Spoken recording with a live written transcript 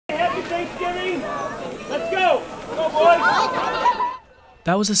Thanksgiving. Let's go. Go, boys.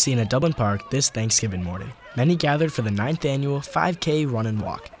 That was a scene at Dublin Park this Thanksgiving morning. Many gathered for the 9th annual 5K run and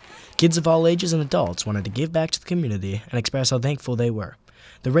walk. Kids of all ages and adults wanted to give back to the community and express how thankful they were.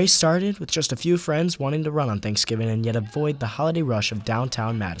 The race started with just a few friends wanting to run on Thanksgiving and yet avoid the holiday rush of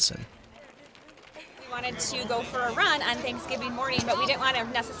downtown Madison. We wanted to go for a run on Thanksgiving morning, but we didn't want to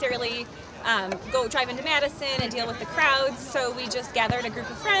necessarily go drive into Madison and deal with the crowds, so we just gathered a group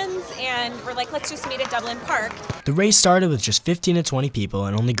of friends and we're like, let's just meet at Dublin Park. The race started with just 15 to 20 people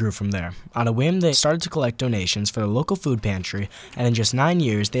and only grew from there. On a whim, they started to collect donations for the local food pantry, and in just 9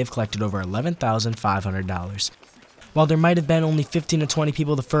 years, they have collected over $11,500. While there might have been only 15 to 20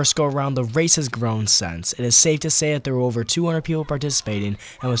 people the first go around, the race has grown since. It is safe to say that there were over 200 people participating,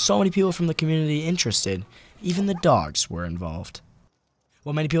 and with so many people from the community interested, even the dogs were involved.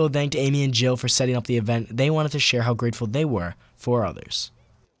 While many people thanked Amy and Jill for setting up the event, they wanted to share how grateful they were for others.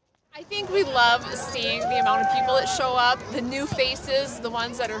 I think we love seeing the amount of people that show up, the new faces, the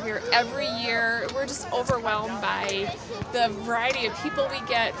ones that are here every year. We're just overwhelmed by the variety of people we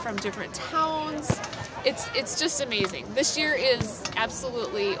get from different towns. It's just amazing. This year is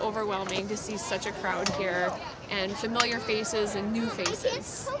absolutely overwhelming to see such a crowd here, and familiar faces and new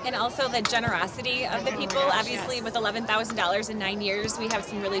faces. And also the generosity of the people. Obviously, yes. With $11,000 in 9 years, we have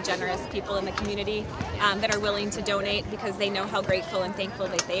some really generous people in the community that are willing to donate because they know how grateful and thankful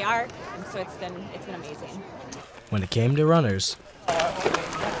that they are. And so it's been amazing. When it came to runners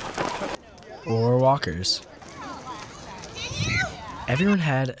or walkers, everyone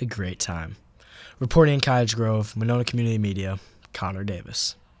had a great time. Reporting in Cottage Grove, Monona Community Media, Connor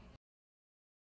Davis.